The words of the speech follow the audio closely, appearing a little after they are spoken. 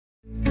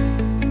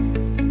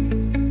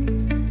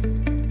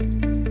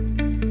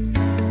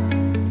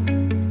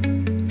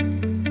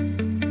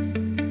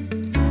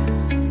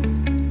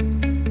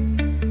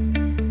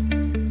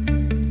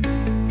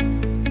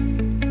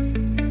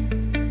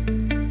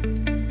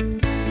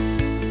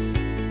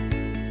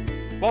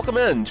Welcome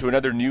in to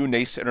another new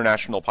NACE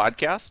International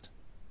podcast.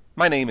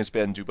 My name is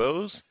Ben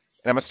Dubose,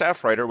 and I'm a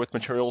staff writer with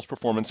Materials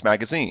Performance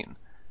Magazine.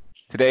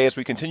 Today, as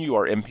we continue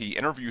our MP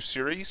interview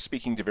series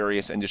speaking to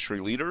various industry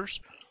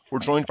leaders, we're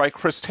joined by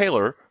Chris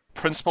Taylor,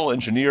 Principal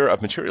Engineer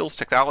of Materials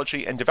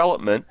Technology and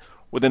Development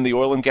within the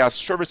oil and gas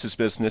services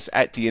business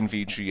at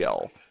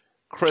DNVGL.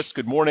 Chris,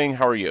 good morning.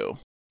 How are you?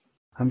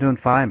 I'm doing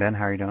fine, Ben.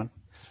 How are you doing?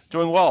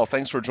 Doing well.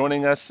 Thanks for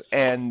joining us.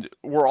 And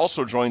we're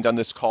also joined on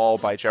this call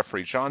by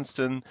Jeffrey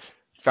Johnston,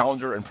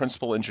 founder and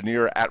principal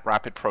engineer at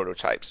Rapid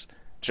Prototypes.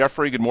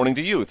 Jeffrey, good morning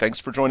to you.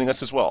 Thanks for joining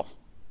us as well.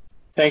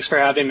 Thanks for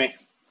having me.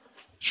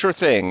 Sure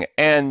thing.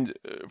 And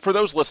for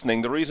those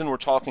listening, the reason we're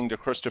talking to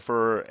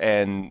Christopher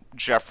and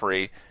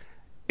Jeffrey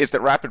is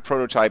that Rapid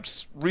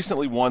Prototypes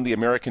recently won the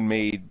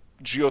American-made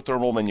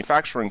Geothermal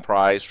Manufacturing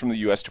Prize from the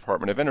U.S.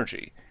 Department of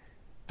Energy.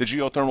 The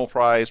Geothermal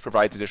Prize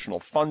provides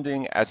additional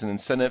funding as an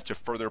incentive to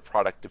further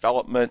product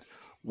development,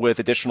 with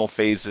additional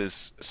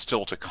phases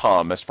still to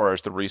come as far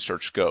as the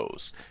research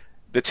goes.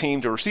 The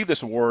team to receive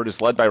this award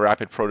is led by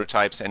Rapid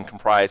Prototypes and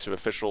comprised of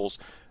officials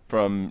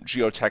from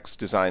Geotex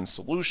Design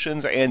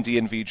Solutions and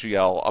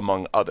DNVGL,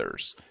 among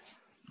others.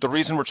 The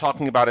reason we're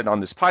talking about it on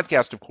this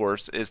podcast, of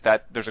course, is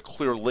that there's a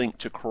clear link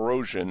to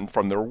corrosion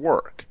from their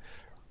work.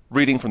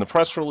 Reading from the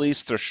press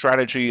release, their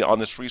strategy on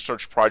this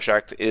research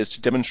project is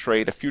to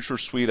demonstrate a future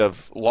suite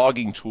of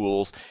logging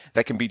tools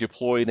that can be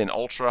deployed in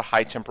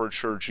ultra-high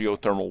temperature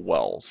geothermal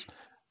wells.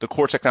 The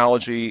core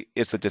technology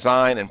is the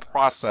design and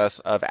process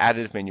of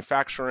additive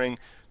manufacturing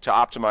to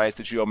optimize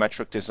the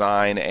geometric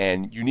design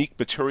and unique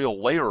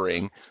material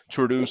layering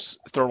to reduce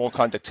thermal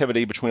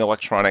conductivity between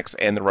electronics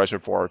and the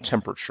reservoir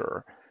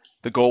temperature.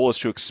 The goal is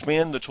to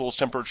expand the tool's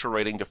temperature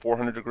rating to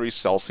 400 degrees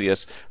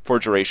Celsius for a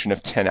duration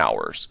of 10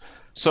 hours.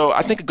 So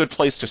I think a good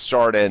place to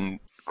start,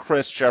 and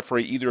Chris,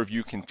 Jeffrey, either of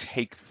you can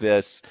take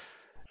this.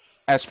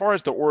 As far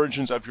as the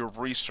origins of your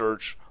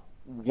research,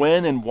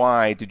 when and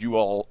why did you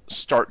all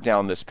start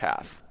down this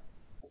path?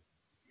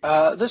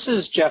 This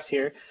is Jeff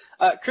here.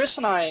 Chris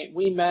and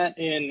we met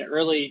in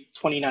early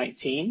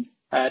 2019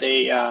 at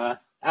a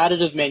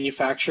additive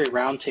manufacturing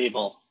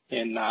roundtable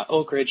in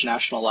Oak Ridge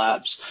National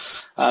Labs.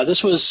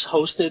 This was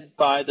hosted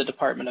by the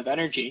Department of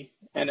Energy,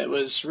 and it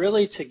was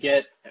really to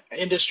get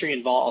industry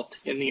involved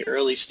in the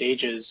early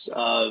stages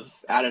of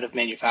additive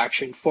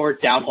manufacturing for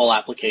downhole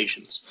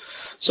applications.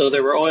 So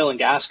there were oil and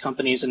gas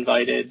companies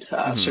invited,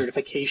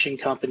 certification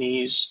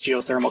companies,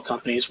 geothermal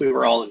companies. We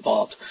were all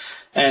involved.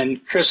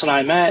 And Chris and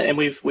I met, and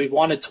we've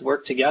wanted to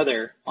work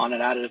together on an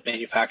additive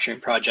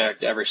manufacturing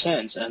project ever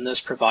since, and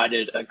this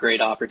provided a great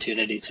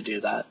opportunity to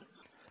do that.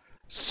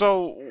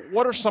 So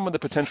what are some of the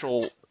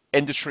potential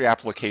industry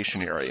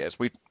application areas?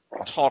 We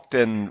talked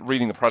in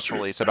reading the press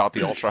release about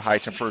the ultra-high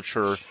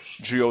temperature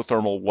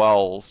geothermal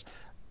wells.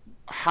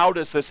 How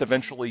does this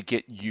eventually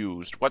get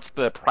used? What's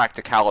the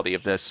practicality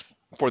of this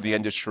for the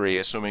industry,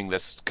 assuming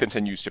this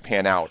continues to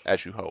pan out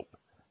as you hope?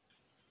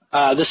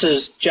 This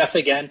is Jeff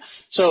again.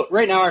 So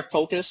right now our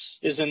focus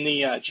is in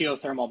the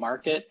geothermal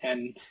market,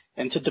 and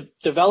to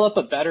develop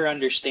a better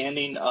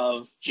understanding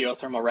of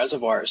geothermal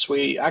reservoirs,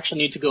 we actually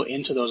need to go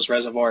into those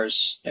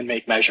reservoirs and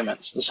make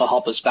measurements. This will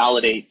help us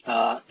validate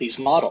these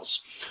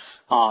models.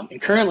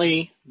 And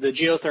currently, the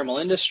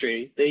geothermal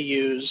industry, they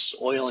use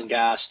oil and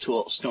gas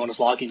tools, known as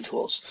logging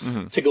tools,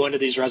 to go into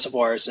these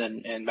reservoirs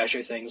and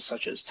measure things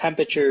such as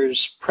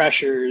temperatures,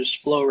 pressures,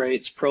 flow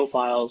rates,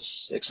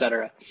 profiles,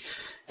 etc.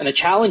 And the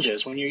challenge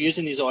is when you're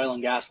using these oil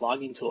and gas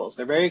logging tools,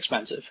 they're very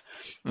expensive,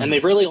 and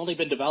they've really only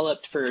been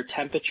developed for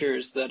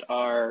temperatures that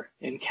are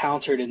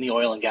encountered in the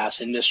oil and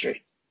gas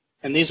industry.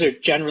 And these are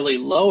generally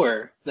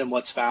lower than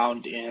what's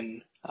found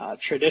in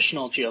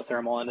traditional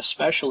geothermal and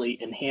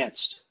especially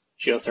enhanced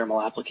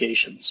geothermal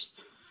applications.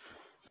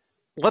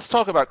 Let's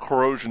talk about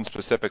corrosion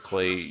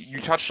specifically.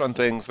 You touched on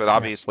things that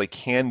obviously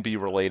can be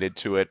related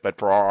to it, but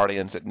for our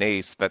audience at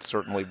NACE, that's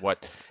certainly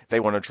what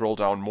they want to drill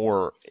down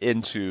more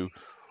into.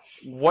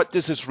 What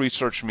does this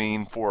research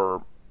mean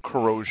for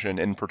corrosion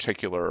in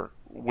particular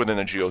within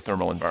a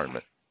geothermal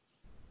environment?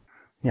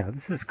 Yeah,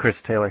 this is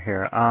Chris Taylor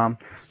here.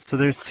 So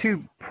there's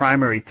two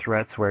primary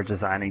threats we're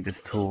designing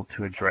this tool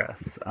to address.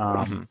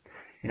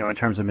 In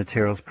terms of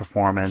materials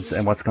performance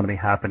and what's going to be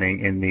happening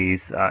in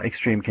these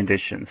extreme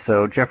conditions.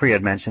 So Jeffrey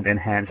had mentioned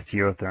enhanced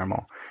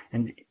geothermal.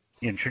 And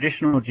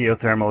traditional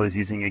geothermal is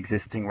using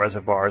existing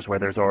reservoirs where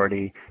there's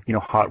already,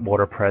 hot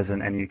water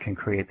present, and you can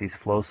create these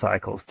flow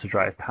cycles to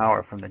drive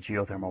power from the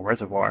geothermal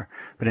reservoir.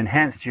 But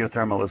enhanced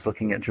geothermal is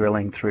looking at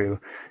drilling through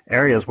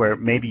areas where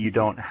maybe you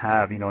don't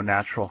have,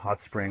 natural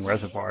hot spring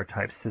reservoir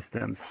type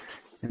systems.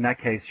 In that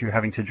case, you're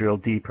having to drill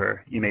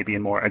deeper. You may be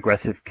in more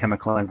aggressive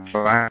chemical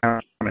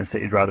environments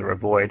that you'd rather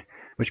avoid,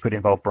 which could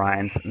involve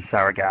brines and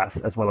sour gas,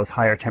 as well as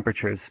higher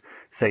temperatures,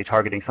 say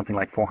targeting something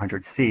like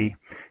 400 C.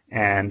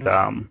 And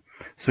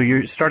so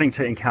you're starting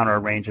to encounter a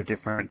range of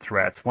different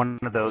threats. One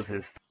of those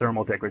is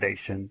thermal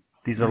degradation.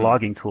 These are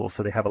logging tools,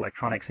 so they have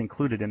electronics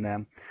included in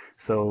them.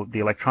 So the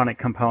electronic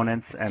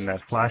components and the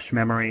flash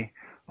memory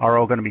are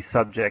all going to be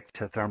subject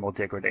to thermal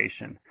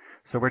degradation.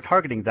 So we're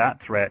targeting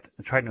that threat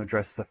and trying to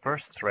address the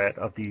first threat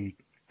of the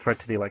threat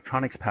to the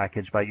electronics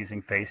package by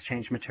using phase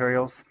change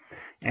materials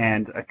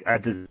and a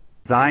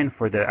design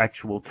for the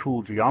actual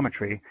tool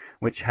geometry,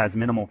 which has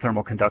minimal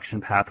thermal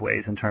conduction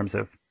pathways in terms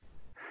of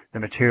the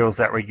materials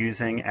that we're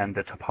using and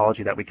the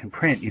topology that we can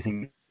print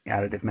using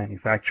additive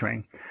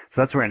manufacturing.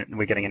 So that's where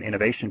we're getting an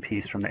innovation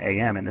piece from the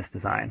AM in this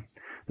design.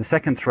 The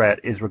second threat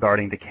is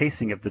regarding the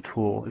casing of the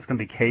tool. It's going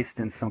to be cased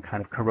in some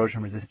kind of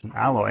corrosion-resistant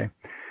alloy,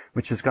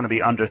 which is going to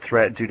be under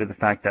threat due to the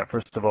fact that,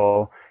 first of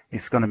all,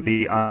 it's going to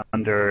be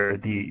under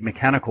the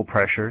mechanical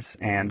pressures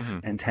and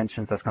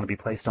tensions that's going to be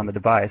placed on the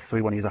device. So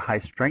we want to use a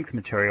high-strength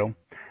material.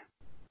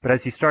 But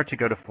as you start to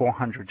go to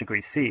 400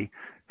 degrees C,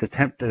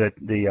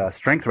 the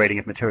strength rating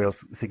of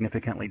materials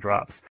significantly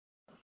drops.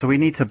 So we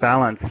need to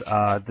balance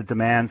the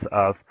demands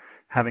of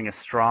having a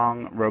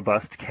strong,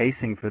 robust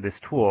casing for this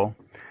tool,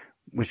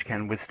 which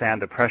can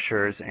withstand the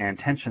pressures and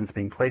tensions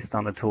being placed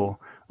on the tool,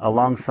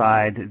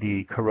 alongside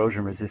the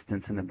corrosion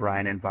resistance in the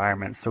brine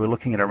environment. So we're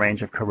looking at a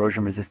range of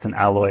corrosion-resistant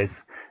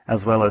alloys,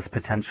 as well as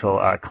potential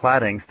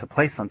claddings to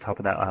place on top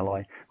of that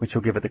alloy, which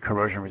will give it the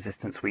corrosion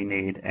resistance we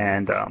need.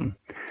 And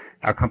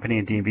our company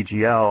in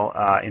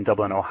DNVGL in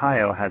Dublin,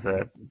 Ohio, has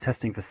a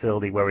testing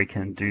facility where we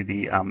can do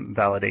the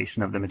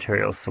validation of the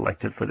materials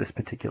selected for this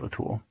particular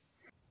tool.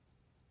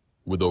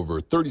 With over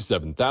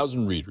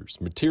 37,000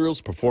 readers, Materials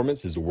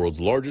Performance is the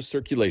world's largest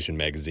circulation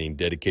magazine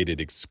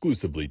dedicated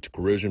exclusively to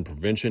corrosion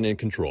prevention and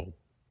control.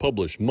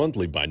 Published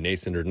monthly by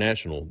NACE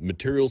International,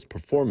 Materials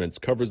Performance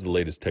covers the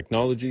latest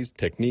technologies,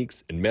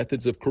 techniques, and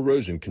methods of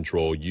corrosion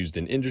control used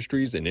in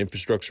industries and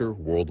infrastructure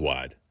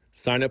worldwide.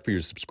 Sign up for your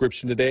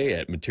subscription today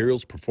at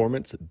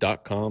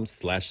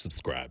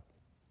materialsperformance.com/subscribe.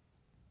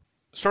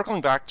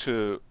 Circling back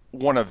to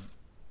one of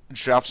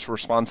Jeff's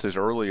responses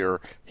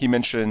earlier, he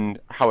mentioned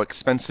how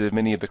expensive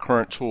many of the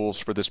current tools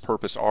for this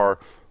purpose are.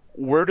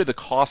 Where do the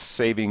cost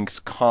savings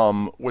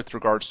come with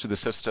regards to the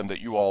system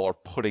that you all are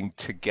putting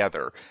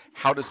together?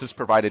 How does this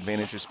provide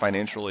advantages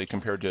financially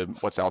compared to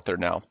what's out there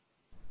now?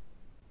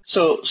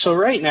 So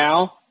right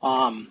now,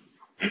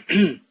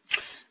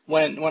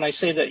 when I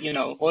say that,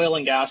 oil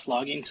and gas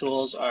logging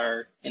tools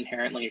are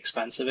inherently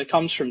expensive, it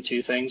comes from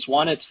two things.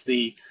 One, it's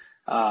the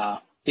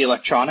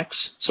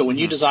electronics. So when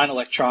you design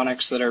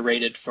electronics that are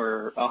rated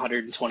for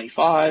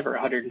 125 or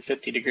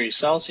 150 degrees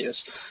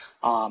Celsius,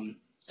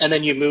 and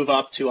then you move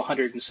up to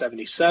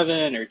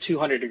 177 or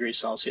 200 degrees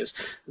Celsius,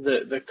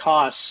 the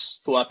costs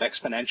go up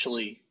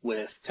exponentially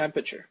with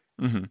temperature.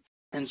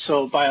 And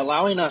so by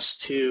allowing us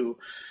to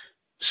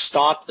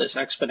stop this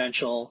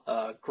exponential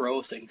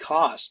growth in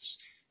costs,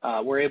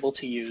 we're able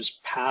to use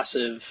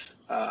passive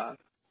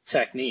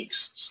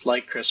techniques,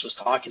 like Chris was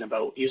talking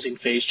about, using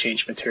phase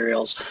change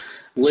materials,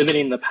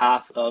 limiting the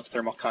path of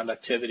thermal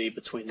conductivity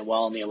between the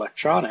well and the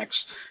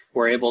electronics.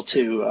 We're able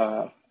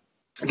to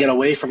get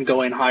away from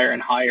going higher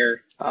and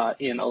higher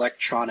in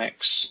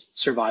electronics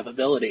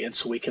survivability. And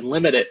so we can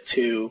limit it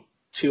to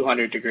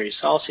 200 degrees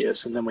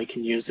Celsius, and then we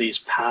can use these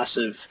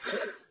passive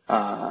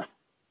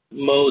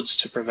modes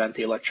to prevent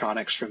the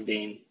electronics from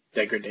being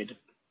degraded.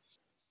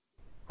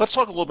 Let's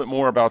talk a little bit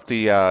more about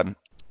the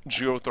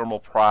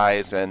Geothermal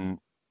Prize and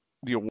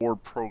the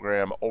award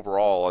program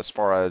overall, as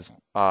far as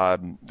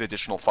the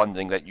additional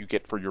funding that you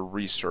get for your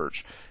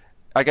research.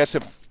 I guess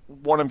if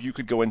one of you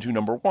could go into,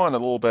 number one, a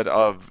little bit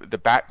of the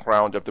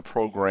background of the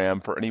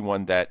program for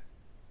anyone that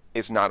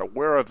is not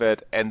aware of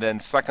it, and then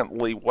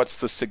secondly, what's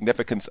the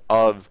significance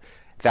of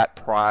that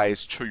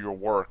prize to your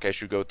work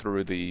as you go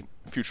through the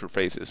future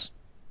phases?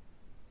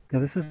 Yeah,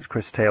 this is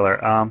Chris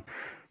Taylor.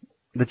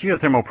 The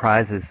Geothermal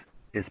Prize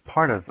is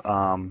part of,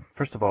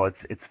 first of all,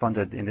 it's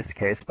funded in this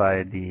case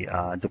by the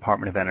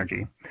Department of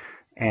Energy.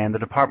 And the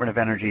Department of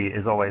Energy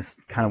is always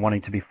kind of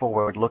wanting to be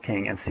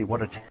forward-looking and see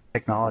what are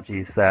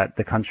technologies that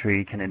the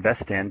country can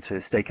invest in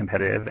to stay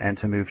competitive and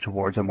to move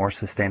towards a more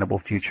sustainable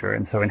future.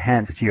 And so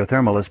enhanced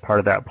geothermal is part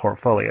of that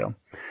portfolio.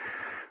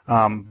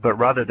 But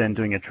rather than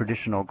doing a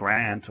traditional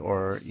grant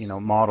or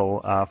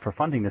model for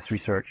funding this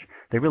research,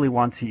 they really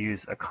want to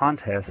use a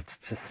contest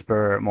to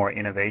spur more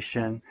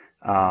innovation,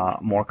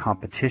 more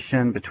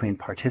competition between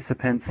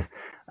participants,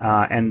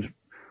 and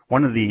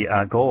one of the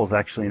goals,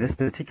 actually, in this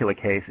particular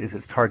case, is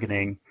it's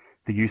targeting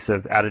the use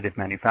of additive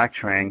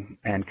manufacturing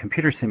and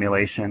computer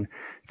simulation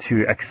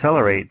to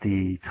accelerate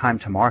the time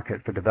to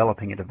market for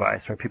developing a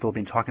device. Right? People have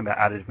been talking about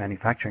additive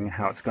manufacturing and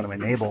how it's going to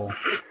enable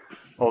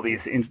all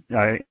these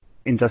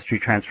industry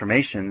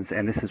transformations,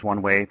 and this is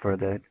one way for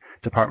the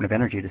Department of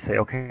Energy to say,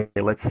 okay,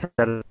 let's set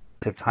a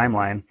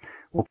timeline.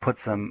 We'll put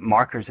some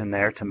markers in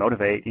there to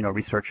motivate,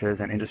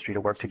 researchers and industry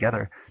to work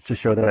together to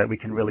show that we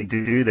can really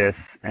do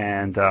this.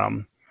 And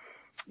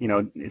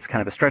it's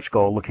kind of a stretch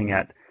goal looking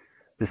at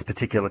this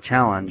particular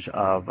challenge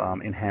of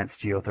enhanced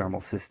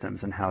geothermal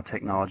systems and how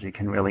technology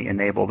can really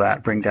enable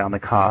that, bring down the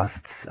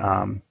costs,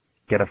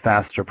 get a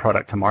faster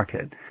product to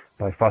market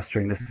by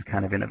fostering this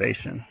kind of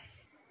innovation.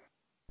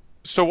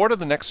 So what are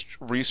the next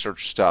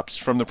research steps?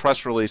 From the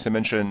press release, I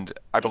mentioned,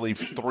 I believe,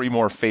 3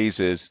 more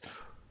phases.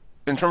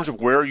 In terms of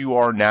where you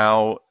are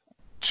now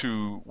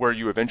to where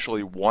you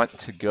eventually want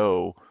to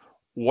go,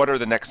 what are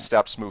the next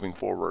steps moving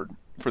forward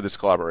for this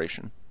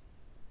collaboration?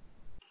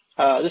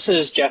 This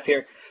is Jeff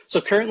here.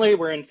 So currently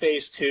we're in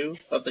phase 2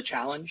 of the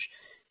challenge.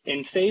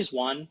 In phase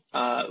 1,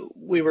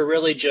 we were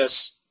really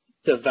just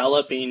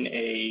developing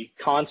a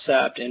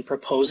concept and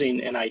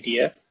proposing an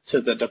idea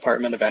to the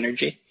Department of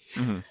Energy.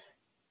 Mm-hmm.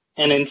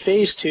 And in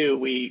phase 2,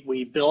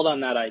 we build on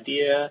that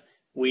idea.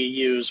 We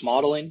use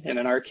modeling, and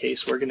in our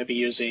case, we're going to be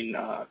using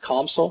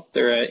COMSOL.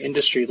 They're an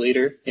industry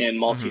leader in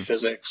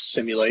multi-physics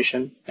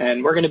simulation,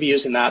 and we're going to be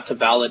using that to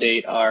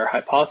validate our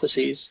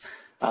hypotheses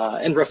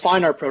and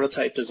refine our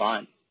prototype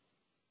design.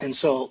 And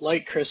so,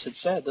 like Chris had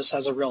said, this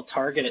has a real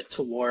target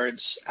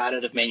towards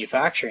additive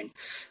manufacturing,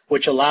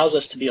 which allows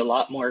us to be a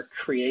lot more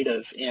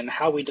creative in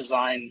how we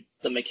design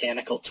the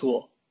mechanical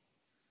tool.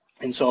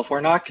 And so if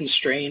we're not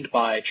constrained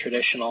by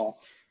traditional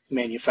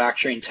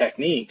manufacturing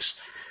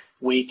techniques,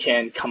 we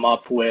can come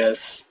up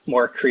with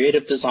more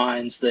creative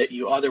designs that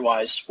you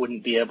otherwise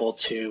wouldn't be able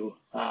to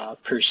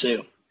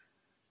pursue.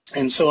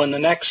 And so in the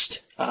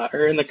next,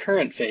 or in the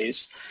current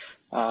phase,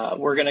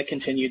 we're going to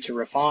continue to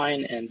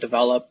refine and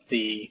develop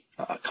the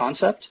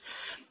concept.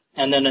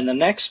 And then in the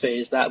next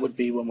phase, that would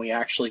be when we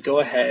actually go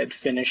ahead,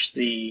 finish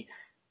the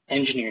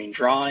engineering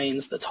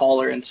drawings, the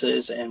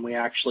tolerances, and we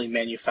actually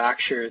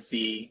manufacture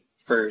the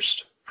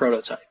first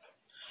prototype.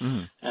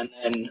 Mm-hmm. And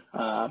then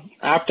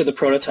after the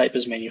prototype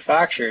is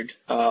manufactured,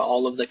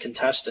 all of the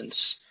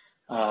contestants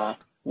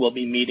will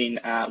be meeting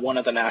at one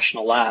of the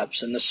national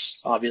labs. And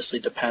this obviously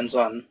depends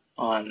on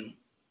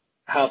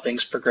how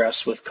things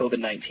progress with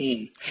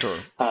COVID-19. Sure.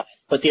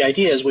 But the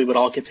idea is we would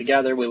all get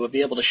together, we would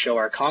be able to show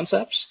our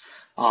concepts,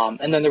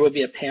 and then there would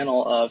be a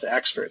panel of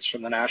experts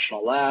from the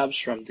national labs,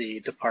 from the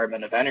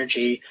Department of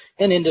Energy,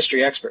 and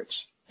industry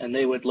experts. And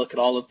they would look at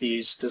all of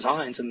these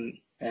designs and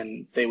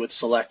they would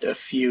select a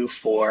few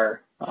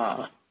for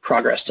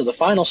progress to the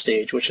final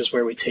stage, which is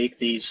where we take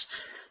these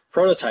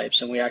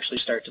prototypes and we actually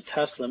start to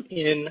test them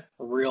in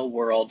real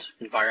world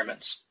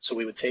environments. So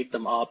we would take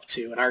them up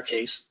to, in our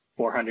case,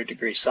 400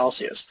 degrees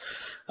Celsius.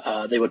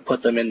 They would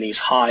put them in these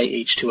high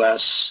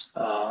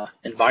H2S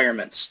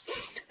environments,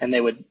 and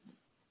they would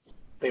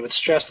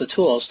stress the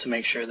tools to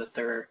make sure that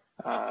they're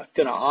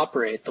going to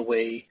operate the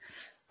way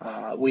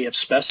we have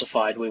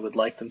specified we would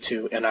like them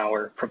to in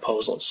our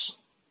proposals.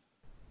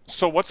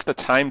 So what's the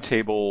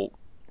timetable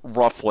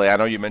roughly? I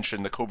know you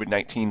mentioned the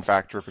COVID-19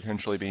 factor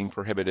potentially being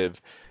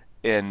prohibitive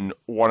in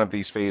one of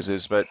these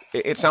phases, but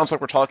it sounds like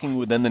we're talking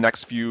within the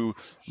next few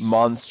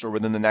months or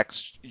within the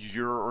next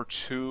year or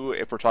two,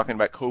 if we're talking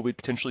about COVID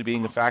potentially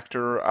being a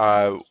factor.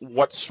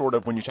 What sort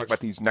of, when you talk about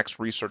these next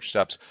research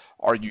steps,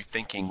 are you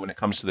thinking when it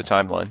comes to the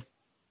timeline?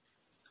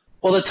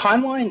 Well, the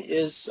timeline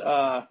is,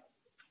 I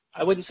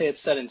wouldn't say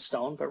it's set in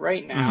stone, but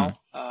right now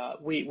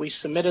we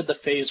submitted the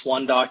phase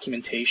 1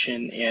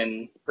 documentation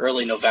in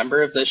early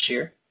November of this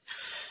year.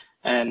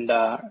 And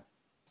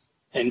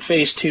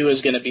phase 2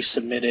 is going to be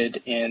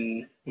submitted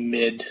in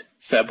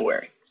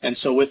mid-February. And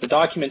so with the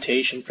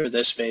documentation for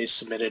this phase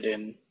submitted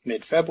in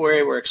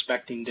mid-February, we're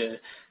expecting to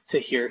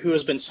hear who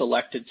has been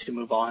selected to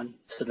move on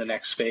to the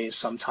next phase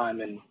sometime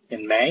in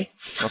May.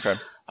 Okay.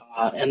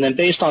 And then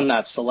based on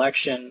that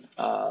selection,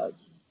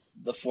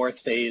 the 4th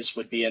phase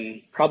would be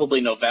in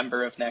probably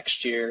November of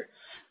next year.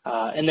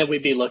 And then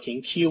we'd be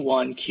looking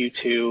Q1,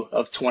 Q2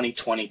 of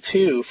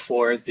 2022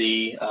 for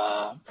the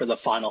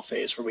final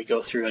phase where we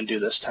go through and do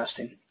this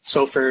testing.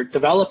 So for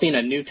developing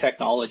a new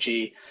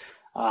technology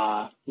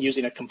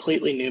using a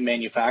completely new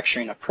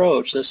manufacturing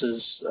approach, this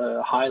is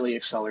a highly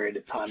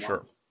accelerated timeline.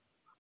 Sure.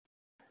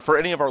 For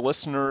any of our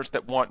listeners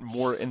that want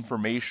more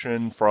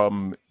information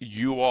from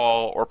you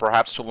all, or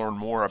perhaps to learn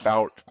more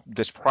about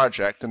this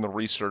project and the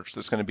research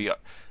that's going to be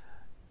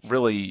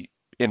really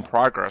in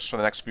progress for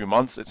the next few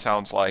months, it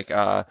sounds like,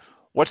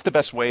 what's the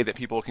best way that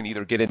people can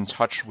either get in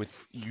touch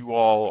with you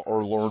all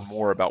or learn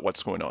more about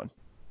what's going on?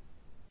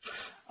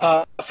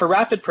 For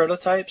Rapid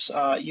Prototypes,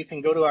 you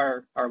can go to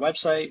our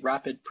website,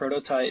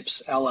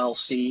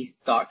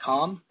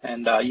 rapidprototipesllc.com,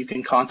 and you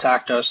can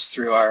contact us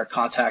through our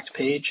contact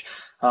page.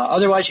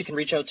 Otherwise, you can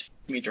reach out to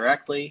me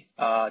directly,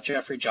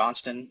 Jeffrey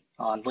Johnston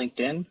on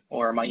LinkedIn,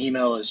 or my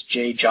email is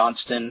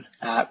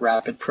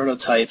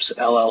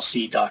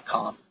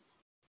jjohnston@rapidprototipesllc.com.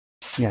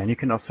 Yeah, and you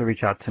can also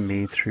reach out to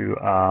me through,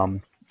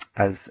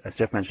 as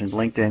Jeff mentioned,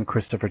 LinkedIn,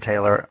 Christopher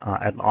Taylor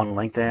on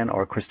LinkedIn,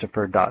 or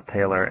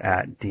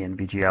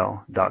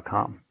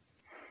christopher.taylor@dnvgl.com.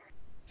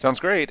 Sounds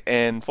great.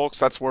 And folks,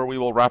 that's where we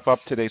will wrap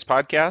up today's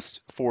podcast.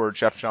 For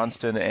Jeff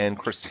Johnston and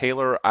Chris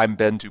Taylor, I'm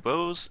Ben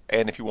Dubose.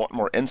 And if you want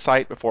more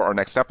insight before our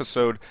next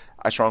episode,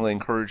 I strongly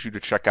encourage you to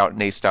check out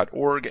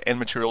NACE.org and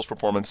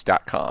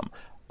materialsperformance.com.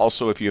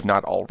 Also, if you have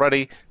not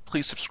already,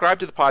 please subscribe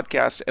to the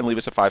podcast and leave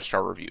us a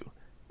 5-star review.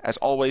 As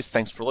always,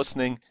 thanks for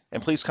listening,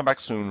 and please come back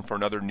soon for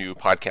another new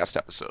podcast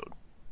episode.